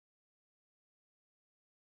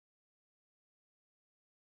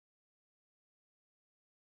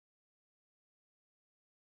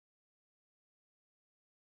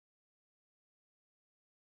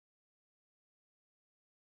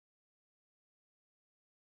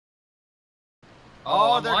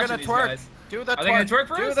Oh, I'm they're watching gonna these twerk. guys. Do the twerk. Are they gonna twerk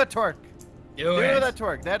for Do us? the twerk. Do Do it. the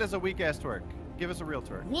twerk. That is a weak ass twerk. Give us a real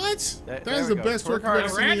twerk. What? There That is we the go. best Twerk twerk I've ever harder. The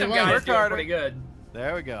seen in your random life. guys Work doing harder. pretty good.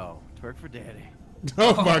 There we go. Twerk for daddy.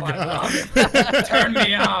 Oh my I god. love it. Turn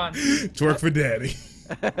me on. Twerk for daddy.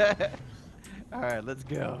 All right, let's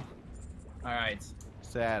go. All right.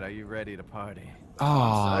 Sad, are you ready to party? Oh,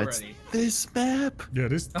 I'm so it's ready. this map. Yeah,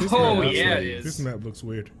 this Oh, map looks yeah, like, it is. This map looks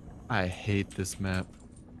weird. I hate this map.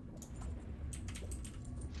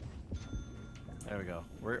 There we go.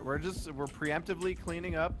 We're preemptively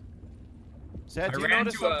cleaning up. Sad, I do you ran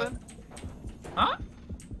notice to a- something? Huh?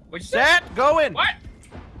 What'd you say? Sad, go in. What?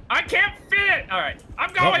 I can't fit it. All right.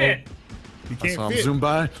 I'm going in. He I saw can't him fit. zoom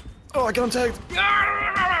by. Oh, I got him tagged.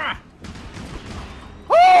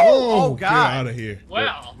 Oh, Get God. out of here.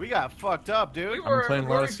 Well, We got fucked up, dude. we were playing a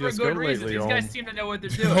lot of rooting for a CS:GO good reason. lately, These guys Ohm. seem to know what they're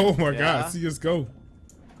doing. Oh my Yeah. god, see us go.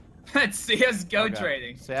 That's CS:GO Okay.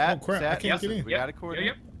 trading. Sad, Oh, crap, I sad. can't get in. We got a coordinate.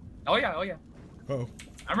 Yep. Oh yeah. Oh yeah. Uh-oh.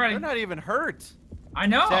 I'm ready. They're not even hurt. I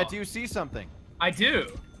know. Sad, do you see something? I do.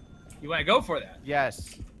 You want to go for that?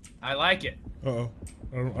 Yes. I like it. Uh-oh.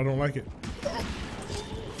 I don't like it. Oh.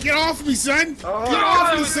 Get off me, son! Oh. Get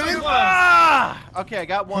off me, son! Ah! Okay, I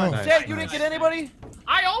got one. Oh. Sad, you didn't get anybody?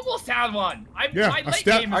 I almost had one. Yeah, my I late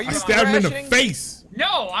stabbed, game Are is you I gone. stabbed him in the thrashing? face.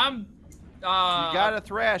 No, I'm. You gotta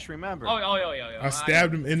thrash, remember. Oh. I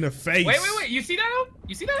stabbed him in the face. Wait. You see that? Om?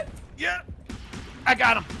 You see that? Yeah. I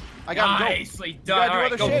got him. I got him. Nicely gotta done. do All right,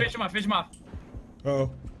 other go shit. fish him off. Fish him off.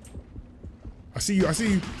 Uh-oh. I see you.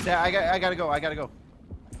 Sad, I gotta go.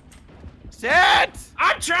 Sad!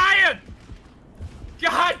 I'm trying.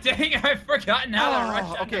 God dang it! I've forgotten how to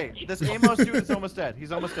rush. Oh, okay, underneath. this Amos dude is almost dead.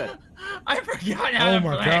 He's almost dead. I've forgotten how Oh to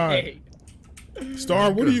my play.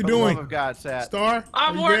 Star, what are you For the love doing? of God, Sad. Star,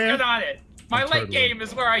 I'm are you working there? on it. My I'm late turtling. game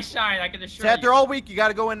is where I shine. I can assure Sad, you. they're all weak. You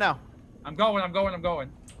gotta go in now. I'm going.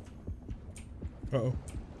 Uh-oh.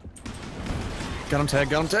 Got him tagged.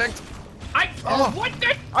 Got him tagged. What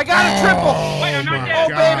the? I got a triple. Wait, I'm not my dead.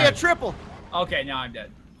 Oh, baby, a God. triple. Okay, now I'm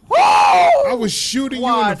dead. Woo! I was shooting you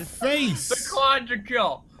in Quad. the face. The quadra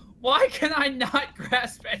kill. Why can I not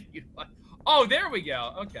grasp anyone? Oh, there we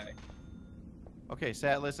go. Okay. Okay,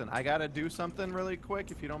 Sad, listen. I gotta do something really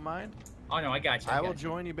quick, if you don't mind. Oh no, I got you. I will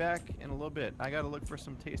join you back in a little bit. I gotta look for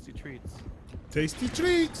some tasty treats. Tasty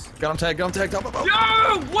treats. Got him tagged. Got him tagged. Up.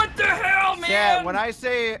 Yo, what the hell, man? Sad, when I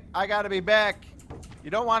say I gotta be back, you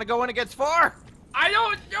don't want to go when it gets far. I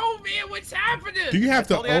don't know, man. What's happening? Do you have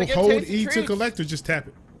to told you how to get hold tasty E to treats. collect or just tap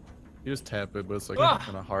it? You just tap it, but it's like Ugh.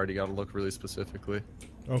 kind of hard. You gotta look really specifically.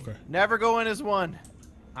 Okay. Never go in as one.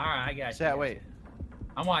 All right, I got you. Sad, wait.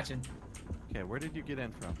 I'm watching. Okay, where did you get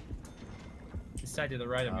in from? This side to the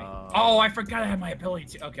right of me. Oh. Oh, I forgot I had my ability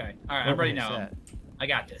to. Okay. All right, I'm ready Okay, now. Sad. I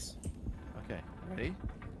got this. Okay, ready?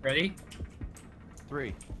 Ready?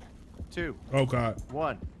 3, 2, Oh God.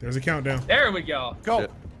 1. There's a countdown. There we go. Go.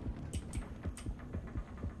 Shit.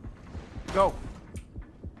 Go.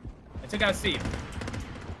 I took out Steve.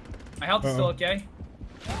 My health is still okay.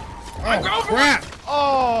 Oh go for crap!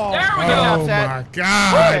 Oh. There we Good go. job, Oh Sad. my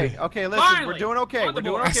God! Okay, okay, listen, Finally. we're doing okay. On the We're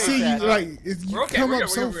doing board. okay, I see you Sad. like you We're okay, come we're up good,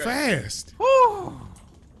 so we're good. fast. Woo.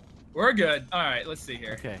 We're good. All right, let's see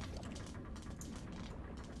here. Okay.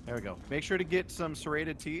 There we go. Make sure to get some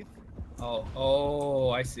serrated teeth. Oh,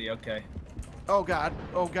 I see. Okay. Oh God.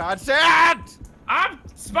 Oh God. Sad! I'm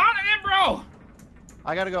spawning in, bro.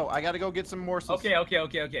 I gotta go. I gotta go get some morsels.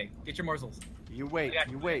 Okay. Get your morsels. You wait. I got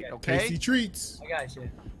You you, wait. I got Okay. Tasty treats. I got you.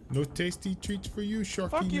 No tasty treats for you,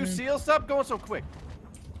 Sharky Fuck you, man. Seal. Stop going so quick.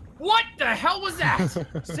 What the hell was that?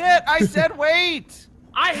 Sit. I said wait.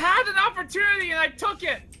 I had an opportunity and I took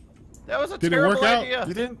it. That was a Did it terrible work out?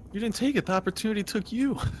 idea. You didn't take it. The opportunity took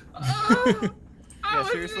you. I Yeah,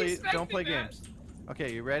 wasn't seriously, don't play expecting that. games.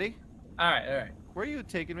 Okay, you ready? All right. Where are you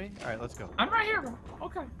taking me? All right, let's go. I'm right here, bro.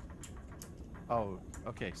 Okay. Oh,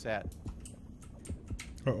 okay, Sat.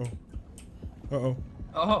 Uh-oh. Uh-oh.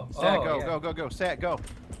 Oh, Sat, yeah. go. Sat, go.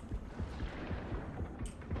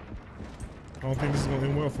 I don't think this is gonna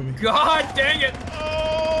end well for me. God dang it.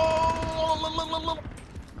 Oh!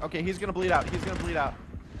 Okay, he's gonna bleed out.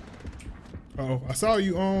 Uh-oh. I saw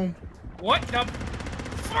you What the?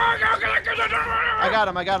 I got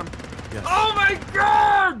him. Yes. Oh my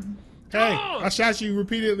God! Hey, Oh! I shot you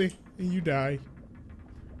repeatedly and you die.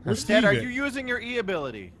 Where's Sat, Steve are at? you using your E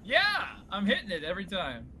ability? Yeah, I'm hitting it every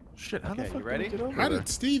time. Shit. How the Okay, fuck you ready? did I get over How there? did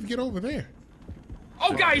Steve get over there?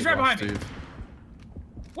 Oh God, he's right behind me. Steve.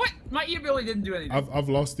 What? My E ability didn't do anything. I've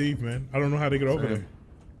lost Steve, man. I don't know how to get over Same.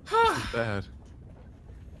 there. Bad.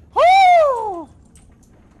 Woo!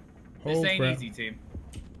 This Oh, ain't crap. easy, team.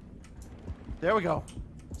 There we go.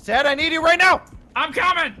 Sat, I need you right now. I'm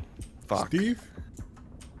coming. Fuck. Steve?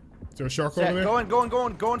 Is there a shark over there?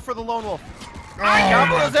 Going for the lone wolf. Oh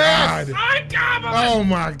my his ass. god! I got him! Oh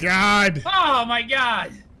my god! Oh my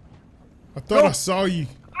god! I thought I saw you.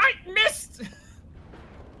 I missed!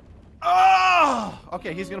 Oh!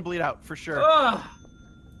 Okay, he's gonna bleed out for sure. Ugh.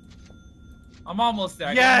 I'm almost there.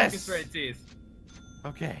 I Yes! got straight teeth.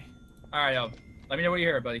 Okay, All right, let me know when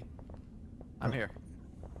you're here, buddy. I'm here.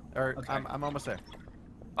 Or Okay. I'm almost there.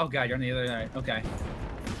 Oh god, you're on the other side. Okay.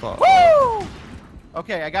 Woo!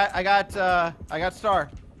 Okay, I got Star.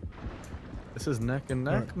 This is neck and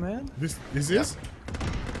neck, man. This is this?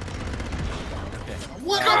 Okay.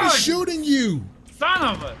 What? I was shooting you. Son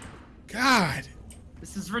of a! God.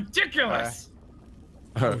 This is ridiculous.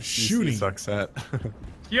 Oh, shooting. sucks at.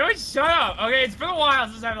 You shut up. Okay, it's been a while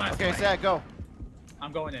since I last Okay, played. Sad, go.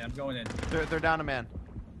 I'm going in. I'm going in. They're down a man.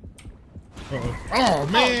 Uh-oh. Oh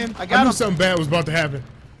man! I got knew him. something bad was about to happen.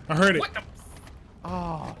 I heard it. What the?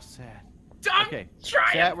 Oh, Sad. I'm Okay,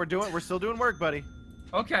 trying. Sad, we're still doing work, buddy.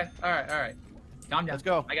 Okay. All right. All right. Calm down. Let's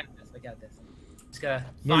go. I got this. I got this. Just gotta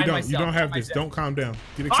No, you find don't. myself. You don't have find this. myself. Don't calm down.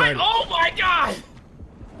 Get excited. Oh my god!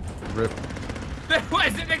 Rip. There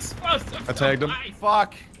was an explosive. I tagged him.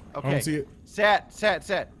 Fuck. I Okay. don't see it. Sad.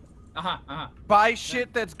 Uh-huh. Buy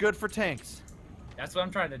shit that's good for tanks. That's what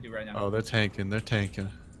I'm trying to do right now. Oh, they're tanking. They're tanking.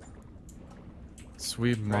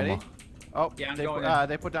 Sweet mama. Ready? Oh, Yeah, I'm they going put, in.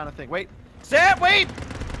 they put down a thing. Wait. Sad, wait!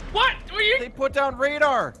 What? Were you? They put down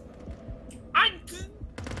radar. I.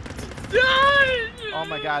 Oh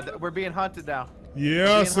my god, we're being hunted now.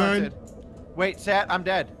 Yeah, Being son. hunted. Wait, Sat, I'm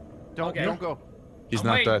dead. Don't Okay. don't go. He's I'm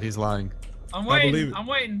not waiting. dead. He's lying. I'm I waiting. believe it. I'm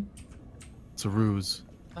waiting. It's a ruse.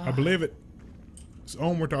 I believe it. It's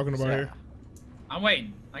Ohm we're talking about Sat. here. I'm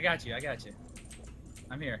waiting. I got you. I got you.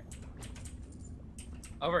 I'm here.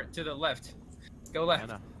 Over to the left. Go I left.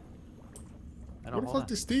 know. Where the hold fuck on.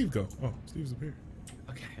 did Steve go? Oh, Steve's up here.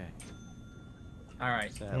 Okay. Okay, All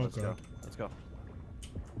right. Sat, Oh, let's go. God. Let's go.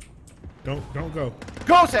 Don't go.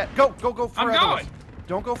 Go, Sat! Go for I'm other going. ones.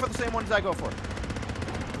 Don't go for the same ones I go for.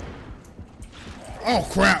 Oh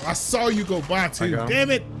crap! I saw you go by too. got him.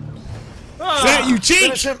 Damn it! Ah, Zat, you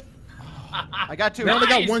Finish cheat! him. I got two. Now they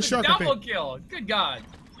got nice, one the shark, I Double think. kill. Good God.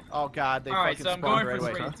 Oh god, they All right, fucking so I'm spawned going right for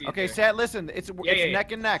away. straight teeth Okay, here. Sat, listen, it's Yeah.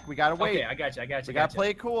 neck and neck. We gotta wait. Okay, I got you. I got you. We gotta play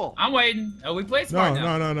it cool. I'm waiting. Oh, we played No, smart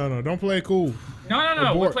now. no. Don't play it cool. No. We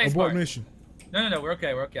Abort, play abort smart. mission. No. We're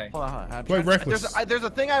okay. We're okay. Hold on. I'm Play trying- reckless. There's a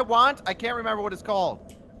thing I want. I can't remember what it's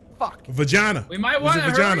called. Fuck. Vagina. We might Is want it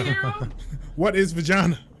to hurry, vagina? hero. What is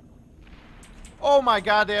vagina? Oh my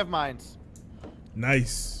god, they have mines.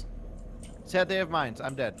 Nice. Sat, they have mines.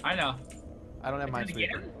 I'm dead. I know. I don't have Did mines. it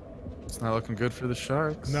again? It's not looking good for the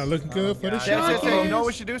sharks. Not looking good for the God. shark. Sat, you know what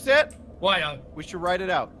we should do, Sat? What? We should write it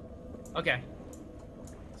out. Okay.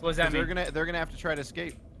 So what does that mean? They're gonna have to try to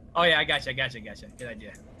escape. Oh yeah, I got you. Good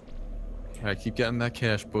idea. All right, keep getting that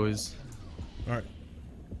cash, boys. All right.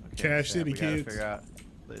 Okay, Cash Sat, City we gotta kids. Figure out.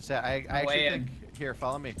 Sat, I way actually in. think. Here,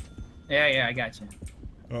 follow me. Yeah, I got you.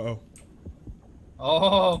 Uh-oh.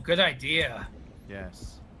 Oh, good idea.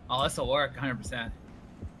 Yes. Oh, this'll work 100%.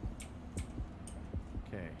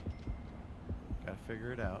 Okay. Gotta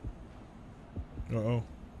figure it out. Uh-oh.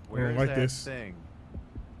 Where is like that this. thing?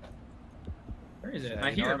 Where is it? Sat, I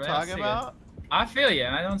you hear know it, what but I'm I talking don't see about? it. I feel you.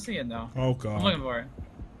 I don't see it though. Oh I'm god. looking for it.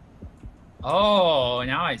 Oh,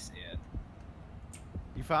 now I see it.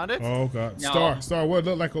 You found it? Oh god. No. Star, what it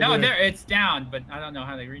look like over No, there? there it's down, but I don't know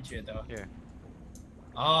how they reach it though. Here.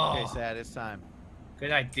 Oh, Okay, Sat, it's time.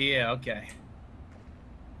 good idea. Okay.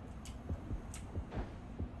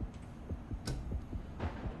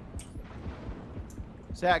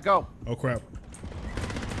 Sat, go. Oh crap.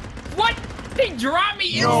 What? They dropped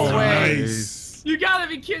me in. No Oh, way. nice. You gotta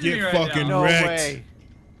be kidding Get me right fucking now. No wrecked. way.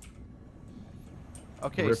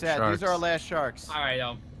 Okay, Rip Sat, sharks. these are our last sharks. All right,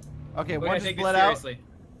 Okay, we're one gonna just take this bled out. seriously.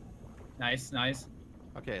 Nice.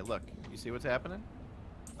 Okay, look. You see what's happening?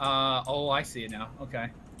 Oh, I see it now. Okay.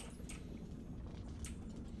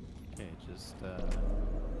 Okay, just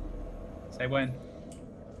Say when.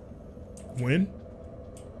 When?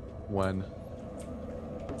 When?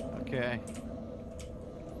 okay.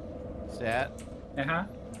 Sat, Uh-huh.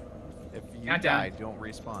 if you Countdown. die, don't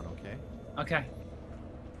respawn, okay? Okay.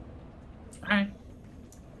 All right.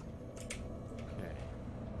 Okay.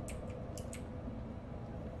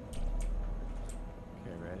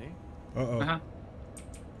 Okay, ready? Uh-oh. Uh-huh.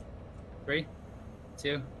 3,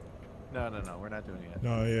 2. No, we're not doing it yet.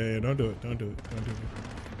 No, yeah, don't do it. Don't do it.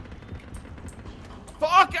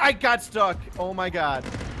 Fuck! I got stuck! Oh my god.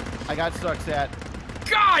 I got stuck, Sat.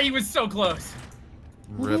 God, he was so close.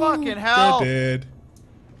 Rip. Fucking hell! They're dead.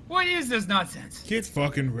 What is this nonsense? Get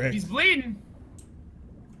fucking wrecked. He's bleeding.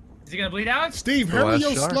 Is he gonna bleed out? Steve, The hurry last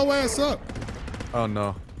your shark? slow ass up. Oh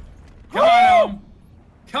no. Come on, Ohm.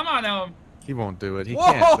 Come on, Ohm. He won't do it. He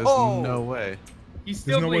Whoa! can't. There's no way. He's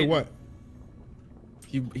still There's no way bleeding. what?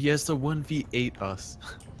 He has to 1v8 us.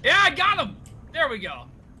 Yeah, I got him. There we go.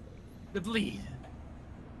 The bleed.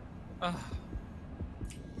 Uh-oh.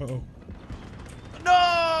 No!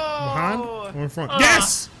 Behind or in front?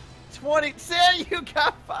 Yes! 20. Say you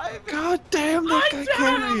got 5. God damn, that guy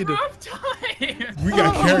carried. a rough time. We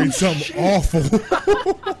got carried something awful.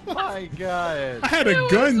 My God. I had a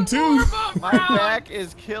gun too. My back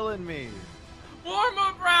is killing me.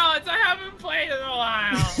 Warm-up rounds. I haven't played in a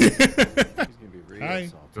while. He's gonna be real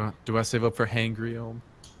Hi. salty. Do I save up for hangry, Ohm?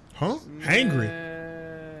 Huh? Hangry?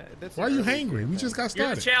 That's Why are you early hangry? game, We just got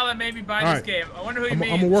You're the started. channel that made me buy All this right. game. I wonder who you I'm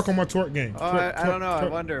mean. gonna work on my twerk game. Oh, I don't know. I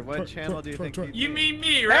wonder what channel do you think? You mean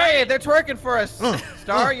me, right? Hey, they're twerking for us.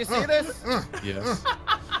 Star, you see this? Yes.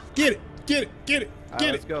 Get it! Get it! Get it! All right,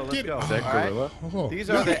 Get let's it! go. Let's Get go. it! Is that All right. gorilla? Oh. These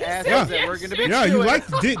are the asses Yeah. that we're gonna be Yeah, you chewing. liked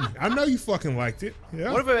it, didn't you? I know you fucking liked it.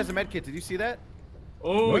 Yeah. One of them has a med kit. Did you see that?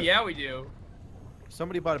 Oh, What? yeah, we do.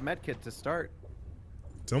 Somebody bought a med kit to start.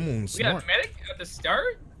 Someone's We got smart. a medic at the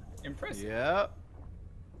start? Impressive. Yep.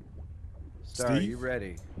 Star, Steve? you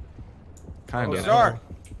ready? Kind Oh, of. Star.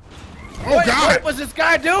 Oh What God! was this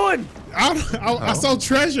guy doing? I saw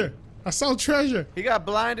treasure. I saw treasure. He got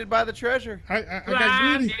blinded by the treasure. I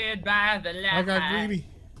got greedy. Blinded by the light. I got greedy.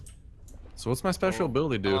 So what's my special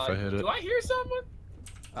ability do if I hit it? Do I hear someone?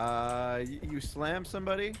 You slam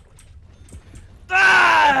somebody.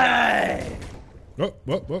 Die! Oh.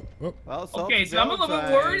 Well, Okay, so I'm a little bit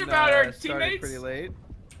Joe worried about our started teammates. Pretty late.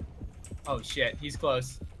 Oh shit, he's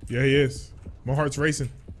close. Yeah, he is. My heart's racing.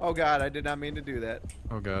 Oh God, I did not mean to do that.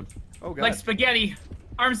 Oh god. Oh God. Like spaghetti.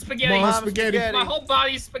 Arm spaghetti. Mom, Mom spaghetti. My whole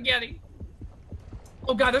body's spaghetti.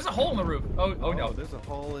 Oh God, there's a hole in the roof. Oh no. There's a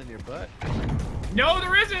hole in your butt. No,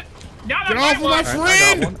 there isn't. Not Get on off of my one.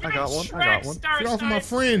 friend! I got one. I got one. Get off of my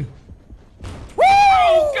friend.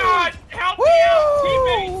 Oh God, help me out,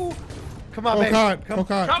 teammates. Come on, Oh baby. God. Come. Oh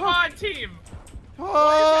God. Come on, team.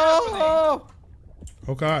 Oh!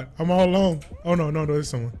 Oh God. I'm all alone. Oh no, there's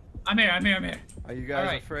someone. I'm here. Are you guys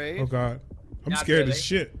Alright. afraid? Oh God. I'm Not scared really. as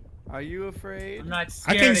shit. Are you afraid? I'm not I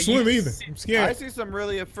scared. can't of swim you. either. I'm I scared. see some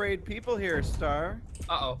really afraid people here, Star.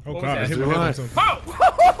 Uh-oh. Oh What God. I was hit that? my head on Right. something.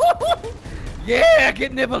 Oh! Yeah,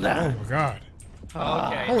 get nibbled Oh on. my God.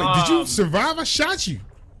 Okay. Oh wait, did you survive? I shot you.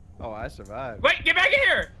 Oh, I survived. Wait, get back in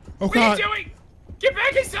here! Oh What God. are you doing? Get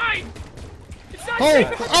back inside! It's not Oh, safe.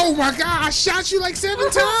 oh my God! I shot you like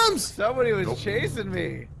 7 times. Somebody was chasing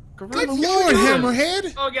me. Good Lord,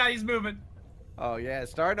 Hammerhead! Oh God, he's moving. Oh yeah,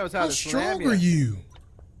 Star knows how How to slam strong are you. you?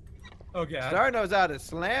 Oh God. Star knows how to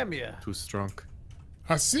slam you. Too strong.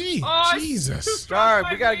 I see. Oh, it's too Jesus. Star,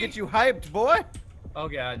 strong we for gotta me. get you hyped, boy. Oh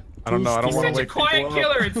God. I don't know. I don't He's want to Such a wake quiet people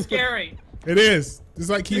killer. up. It's scary. It is. It's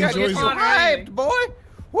like he We gotta get enjoys you on. it. hyped, boy.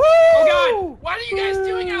 Woo! Oh God. What are you guys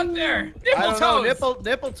doing out there? I Nipple don't know. toes.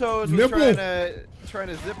 Nipple toes was Nipple. trying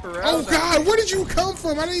to zip around. Oh God, where did you come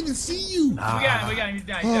from? I didn't even see you. We got him. We got him. He's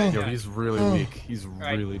down. He's Oh. down. He's Yo, down. he's really Oh. weak. He's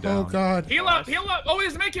Right. really Oh down. God. Heal up. Heal up. Oh,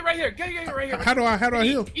 there's a make it right here. Get it right here. How do I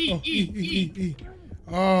heal? E, Oh, E.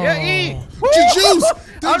 Oh. Yeah, E. The juice.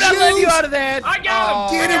 The I'm not letting you juice. out of that. I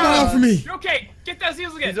got him. Get him off me. You're okay. Get those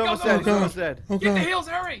heels again. He's Go, almost go, dead. go. He's almost dead. Oh Get the God. heels.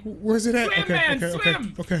 Hurry. Where's it at? Swim, Okay, man, okay,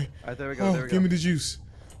 swim. okay. All right, there we go. Oh, There we give go. me the juice.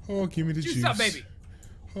 Oh, give me the Juice juice. up, baby.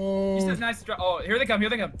 Oh. Juice up, nice to drop. Oh, here they come. Here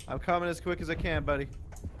they come. I'm coming as quick as I can, buddy.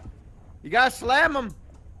 You gotta slam him.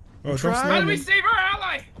 Oh, don't Try. How slam do we him. save our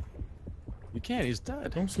ally? You can't. He's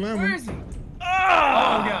dead. Don't slam Where him. is he? Oh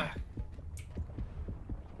Ah!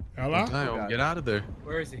 God. Allah? Dio, God. get out of there.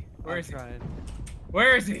 Where is he? Where I'm is he? trying.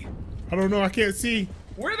 Where is he? I don't know. I can't see.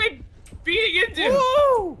 Where are they beating into?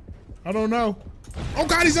 Woo! I don't know. Oh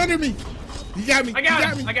God, he's under me. He got me. I got he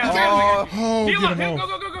him. me. I got him. Oh, Oh, Heal get up. him Heal.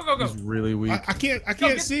 Go, off. go, go, go, go, He's go. really weak. I can't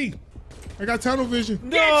get- see. I got tunnel vision.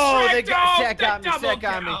 no, they got Get Sack got me. double Sack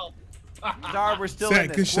got me. kill. Star, we're still Sack, in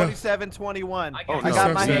good this. shot. 27-21. I I got got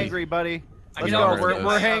you. my Sack. hangry, buddy. I Let's can go. almost We're do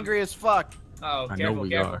we're it. hangry as fuck. Oh, I know careful, we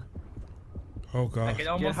careful. are. Oh I God. can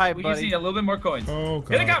almost. hype, we just buddy. need a little bit more coins. Oh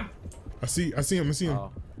Here they God. come. I see him. I see him.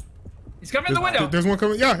 Oh. He's coming in the window. There's one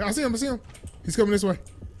coming. Yeah, I see him. He's coming this way.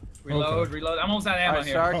 Reload, Okay. reload. I'm almost out of ammo All right,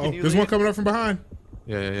 here. Star, Uh-oh. can you There's leave? one coming up from behind.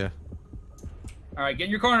 Yeah. All right, get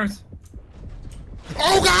in your corners.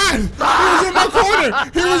 Oh God! He was in my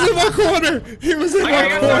corner. He was in my corner. He was in I my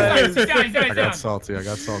got corner. He's down. He's down. I He's got down. salty. I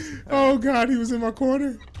got salty. Oh God, he was in my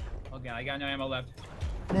corner. Oh God, I got no ammo left.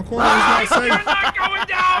 My corner was not You're safe. not going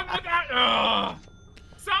down with that. Ugh.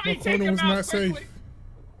 Somebody My take corner him was out not safe. quickly.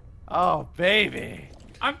 Oh, baby.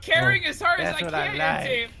 I'm carrying as hard as That's I what I can, like.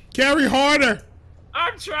 team. Carry harder.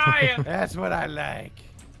 I'm trying. That's what I like.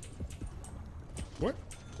 What?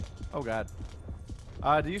 Oh God.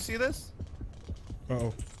 Do you see this?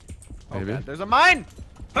 Uh-oh. Maybe. God, there's a mine!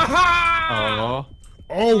 Oh.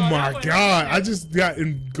 Oh that my one- God! I just got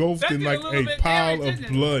engulfed That in did like a little a bit pile damage, of didn't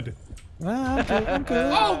it? blood. I'm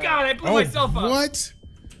good. Oh God, I blew Oh, myself up. what?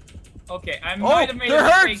 Okay, I might have made they're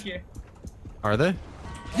a hurt! mistake here. Are they?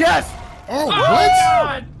 Yes! Oh, Oh what?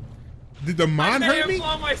 God! Did the I mine may hurt have me?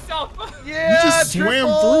 blown myself up. Yeah! You just swam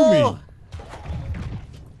triple! through me.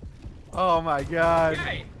 Oh my God.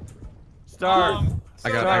 Okay. Star. I so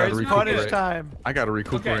gotta Star, it's recuperate. punish time. I gotta Okay,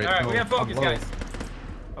 recuperate. all right, we No, have focus, I'm low. guys.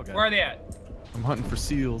 Okay. Where are they at? I'm hunting for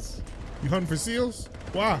seals. You hunting for seals?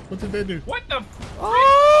 Why? What did they do? What the?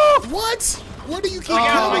 Oh! What? Where do you keep I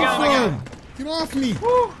got coming him, I got him, from? Get off me.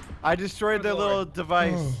 Woo. I destroyed their Good little lord.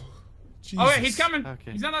 device. Oh, Jesus. Oh wait, he's coming.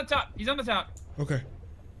 Okay. He's on the top. He's on the top. Okay.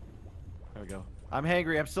 There we go. I'm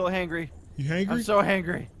hangry. I'm still hangry. You hangry? I'm so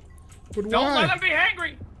hangry. But Don't why? let him be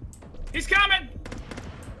hangry. He's coming.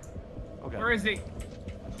 Okay. Where is he?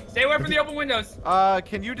 Stay away from the open windows.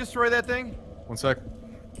 Can you destroy that thing? 1 sec.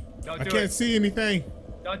 Don't I do can't it. see anything.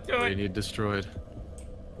 Don't do We it. need destroyed.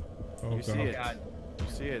 Oh, You see God. it. God.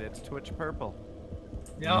 You see it. It's Twitch purple.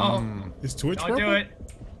 No. Mm. Is Twitch Don't purple? do it.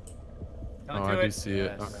 Don't Oh, do I do it. see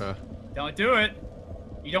it. Yes. Okay. Don't do it.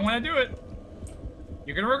 You don't want to do it.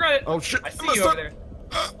 You're gonna regret it. Oh shit! I see you over there.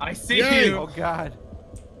 I see Yay. you. Oh God.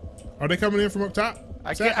 Are they coming in from up top?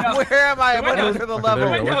 I Set- can't. Where am I? I The went windows. under the Okay, there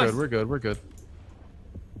level. we go. We're Windows. good. We're good. We're good.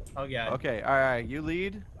 Oh God. Okay. All right. You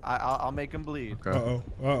lead. I'll make him bleed. Okay. Uh-oh.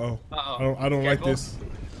 Uh-oh. Uh-oh. I don't like Careful. this.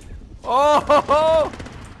 Oh!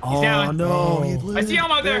 Oh down. no! He I see him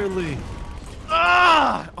out there. barely.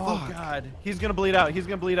 Ah! Oh God. He's gonna bleed out. He's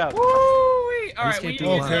gonna bleed out. Woo-wee. All He's right, we can't do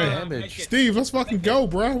need a lot of damage. make it. Steve, let's fucking go,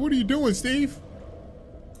 bro. What are you doing, Steve?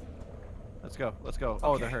 Let's go. Let's go.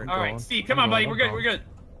 Oh, they're hurt. All right, going. Steve, come I'm on, buddy. going, We're I'm good. We're good.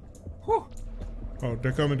 Whew. Oh,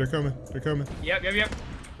 they're coming. They're coming. They're coming. Yep.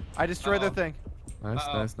 I destroyed the Uh-oh. thing. Nice,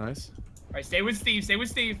 Uh-oh. nice, nice. All right, stay with Steve. Stay with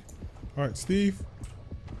Steve. All right, Steve.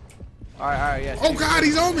 All right. Yes. Oh, God,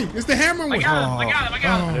 he's on me. It's the hammer I one. got him. I got him. I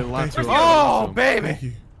got him. Oh, Did a lot thank to you. him. Oh, Thank baby.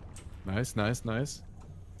 you. Nice, nice, nice.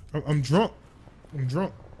 I'm drunk. I'm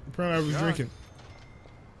drunk. Apparently, I was Drunk. drinking.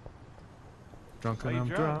 Drunk Why and you I'm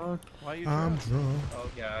drunk? drunk. Why you I'm drunk? drunk. Oh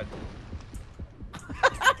God.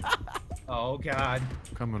 Oh God.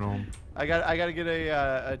 Coming home. I gotta get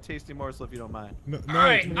a tasty morsel if you don't mind. No, All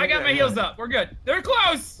right, I got my yeah. heels up. We're good. They're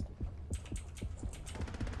close.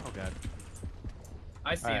 Oh God.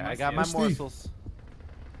 I see All him. right, I see got him. my Steve? morsels.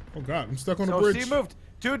 Oh, God, I'm stuck on the So bridge. Steve moved.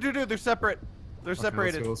 Dude. They're separate. They're Okay,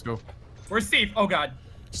 separated. Let's go. Where's Steve? Oh God.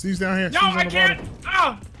 Steve's down here. No, Steve's on I the can't.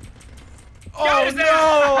 bottom. Oh. Oh Got his no!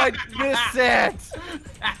 ass. I missed it.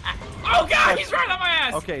 Oh God, he's right on my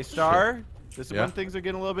ass. Okay, Star. This is Yeah? when things are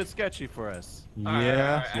getting a little bit sketchy for us. Yeah, All right, all right. I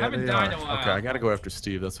yeah, haven't they died are. in a while. Okay, I gotta go after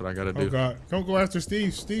Steve. That's what I gotta do. Oh, God. Don't go after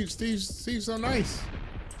Steve. Steve's so nice.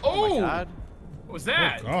 Oh my Oh, God. what was Oh,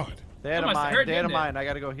 that? God. They had That a must have mine. hurt, They had a didn't it? mine. I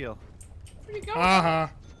gotta go heal. Where'd he go? Uh-huh.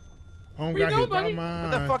 Oh, Where you got going, hit by buddy?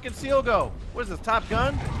 Where'd the mine. fucking seal go? What is this, Top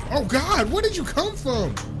Gun? Oh, God. Where did you come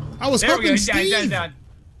from? I was There we go. helping He's down. He's down. Steve. He's down.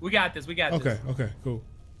 We got this. We got this. Okay, cool.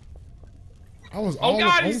 I was Oh all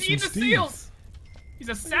God, up he's on eating the some Steve. seals. He's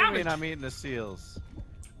a What do you savage. mean I'm eating the seals?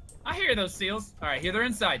 I hear those seals. All right, here they're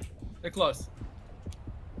inside. They're close.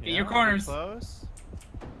 Get Yeah, your are we corners. Close.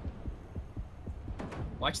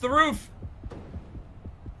 Watch the roof.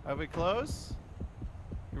 Are we close?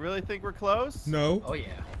 You really think we're close? No. Oh yeah.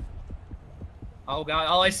 Oh God,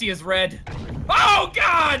 all I see is red. Oh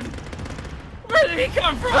God! Where did he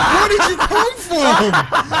come from? Where did you come from?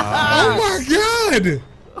 Oh, my God.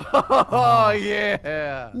 Oh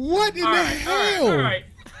yeah. What in All the right, hell? all right.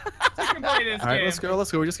 We can play this All right, game. let's go.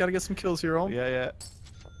 Let's go. We just gotta get some kills here, Ohm. Yeah.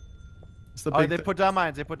 It's the Oh, big they thi- put down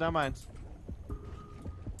mines. They put down mines.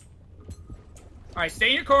 All right, stay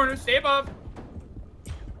in your corner. Stay above.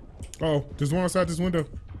 Oh, there's one outside this window.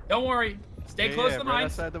 Don't worry. Stay Yeah, close yeah, to the right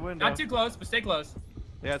mines. outside the window. Not too close, but stay close.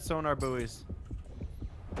 They got sonar buoys.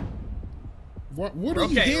 What We're are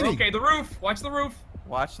you okay. hitting? We're okay. The roof. Watch the roof.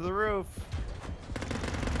 Watch the roof.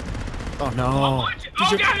 Oh Oh, no. watch it.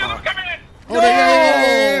 Oh God, they're coming in. Oh,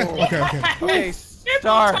 yeah. Okay. Hey, It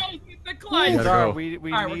Star. was the clutch. Gotta Star, go. we All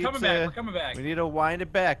right, we're need coming to. back. We're coming back. We need to wind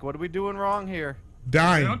it back. What are we doing wrong here?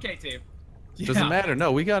 Dying. Okay, Dave. Doesn't matter.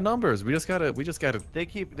 No, we got numbers. We just gotta. They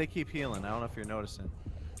keep healing. I don't know if you're noticing.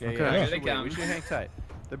 Yeah, Okay. yeah. Here we they should wait. come. We should hang tight.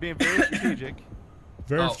 They're being very strategic.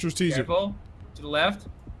 Very Oh, strategic. Careful. To the left.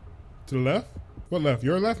 To the left? What left?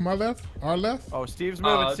 Your left? My left? Our left? Oh, Steve's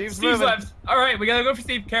moving. Steve's Steve's moving. left. All right, we gotta go for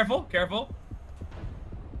Steve. Careful. Careful.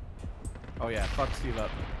 Oh yeah, fuck Steve up.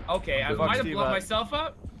 Okay, I Fuck might have Steve blown up. myself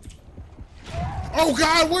up. Oh,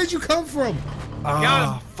 God, where'd you come from?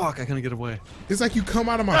 Got him. Fuck, I couldn't get away. It's like you come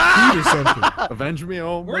out of my feet or something. Avenge me,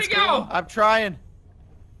 oh. Where'd he go? I'm trying.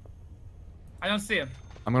 I don't see him.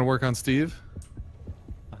 I'm gonna work on Steve.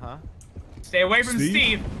 Uh-huh. Stay away from Steve?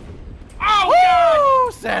 Steve. Oh God!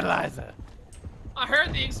 Woo! Sattelizer. I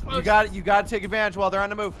heard the explosion. You got to take advantage while they're on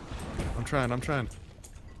the move. I'm trying.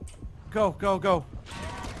 Go, go, go.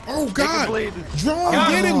 Oh Make him God! bleed. Drone,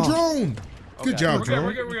 Got get him. him, drone. Good Okay. job, We're good. drone.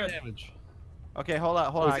 We're good. We're good. Damage. Okay, hold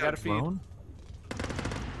on. I got to feed.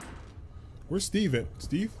 Where's Steve at?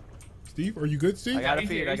 Steve? Steve, are you good, Steve? I got to He's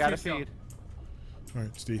feed. here, I he's got to here feed. All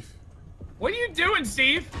right, Steve. What are you doing,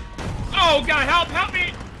 Steve? Oh God, help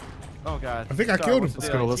me! Oh God. I think I Star, killed what's him.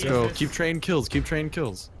 the Let's deal? go. Let's go. Jesus. Keep trading kills. Keep trading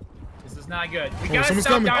kills. This is not good. We Oh, gotta someone's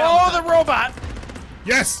stop coming. dying. Oh, the robot!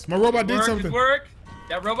 Yes, my robot did Work, something. good work.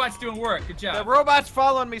 That robot's doing work. Good The job. robot's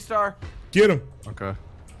following me, Star. Get him. Okay.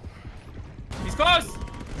 He's close.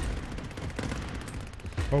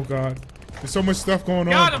 Oh God, there's so much stuff going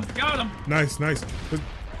on. Got him. Got him. Nice, nice.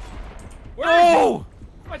 Where is Oh!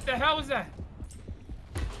 he? What the hell was that?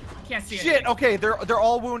 Can't see Shit. anything. Okay, they're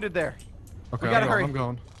all wounded there. Okay. gotta I'm hurry. Going, I'm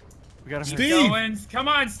going. We gotta. Steve, Going. Come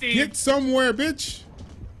on, Steve. get somewhere, bitch.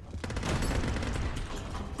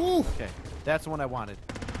 Ooh. Okay, that's the one I wanted.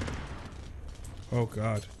 Oh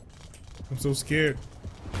God, I'm so scared.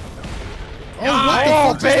 Oh, God. what the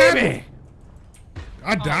Oh, fuck just happened? baby!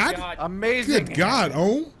 I died? God. Amazing. Good God,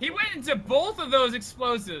 Ohm. He went into both of those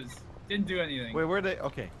explosives. Didn't do anything. Wait, where they?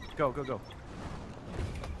 Okay, go, go, go.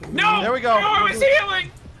 No! There we go. No, I was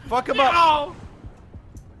healing! Fuck them up. No!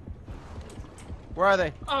 Where are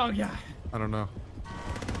they? Oh, God. I don't know.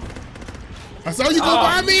 I saw you go Oh,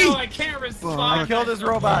 by me. No, I can't respond. I killed his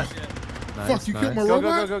robot. Nice, Fuck, you killed my Go,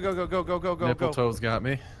 robot? go, go, go, go, go, go, go, Nipple go. toes got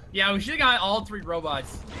me. Yeah, we should have got all 3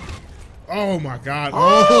 robots. Oh my God,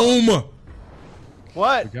 Ohm.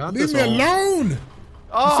 What? We got Leave this me all. alone.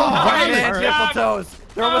 Oh, so man, violent. nipple Job. toes.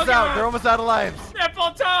 They're Oh, almost out. God. They're almost out of lives. Nipple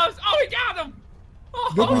toes! Oh, we got him!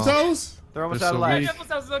 Oh, Nipple toes? They're almost They're out of so lives. Nipple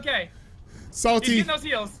toes is okay. He's Salty, getting those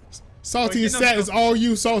heals. salty and no, sat no. is all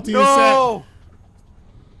you, salty and sat. No!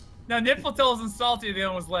 Now, Nipple toes and Salty are the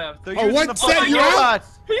only ones left. They're Oh, using what the set fucking you out?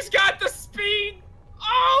 robots. He's got the speed!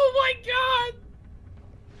 Oh, my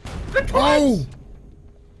God! The clutch! Oh,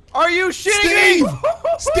 Are you shitting Steve! me?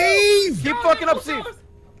 Steve! Keep Go, fucking up, Nipple Steve. Toes.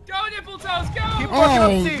 Go, Nipple Toes, go! Keep fucking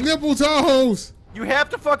up, Oh, Steve. nipple toes. You have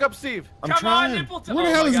to fuck up Steve. I'm Come trying. on, Nipple Toes! What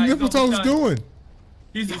the hell is nipple toes doing?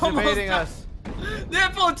 He's, He's almost evading done. us.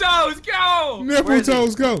 Nipple Toes, go! Nipple Where is he?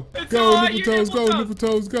 toes, go. It's Go, all nipple you, toes, nipple go, toes. nipple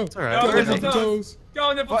toes, go. It's all right. Go, Go, Where is he? nipple toes.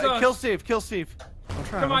 Go, Nipple Toes! Kill Steve. Kill Steve. I'm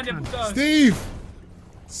trying. Come on, I'm trying. Nipple Toes! Steve!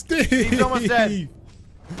 Steve! Steve's almost dead.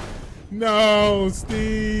 No,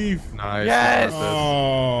 Steve! Nice. Yes.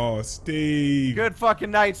 Oh, Steve. Good fucking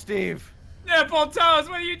night, Steve. Nipple Toes,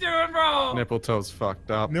 what are you doing, bro? Nipple toes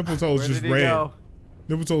fucked up. Nipple toes Where just did he ran. go?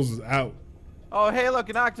 Nipple toes is out. Oh, hey, look,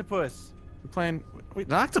 an octopus. We're playing. Wait,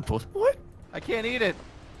 an octopus? What? I can't eat it.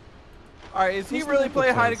 All right, is he Who's really nipple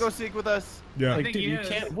playing hide and toes? go seek with us? Yeah. think Like, dude, he you is.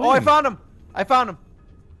 can't win. Oh, I found him. I found him.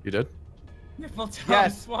 You did? Nipple Toes,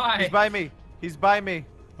 Yes. why? He's by me. He's by me.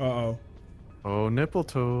 Uh-oh. Oh, nipple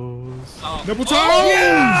toes. Oh. Nipple toes!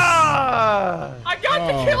 Ah! I got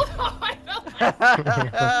the Oh. kill though.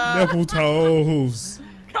 Nipple toes.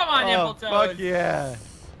 Come on, Oh, Nipple Toes. fuck yeah.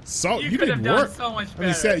 Salt, You you could have didn't done work. so much I mean,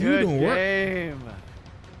 better. Sat, you Good doing work. game.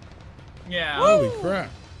 Yeah. Holy crap.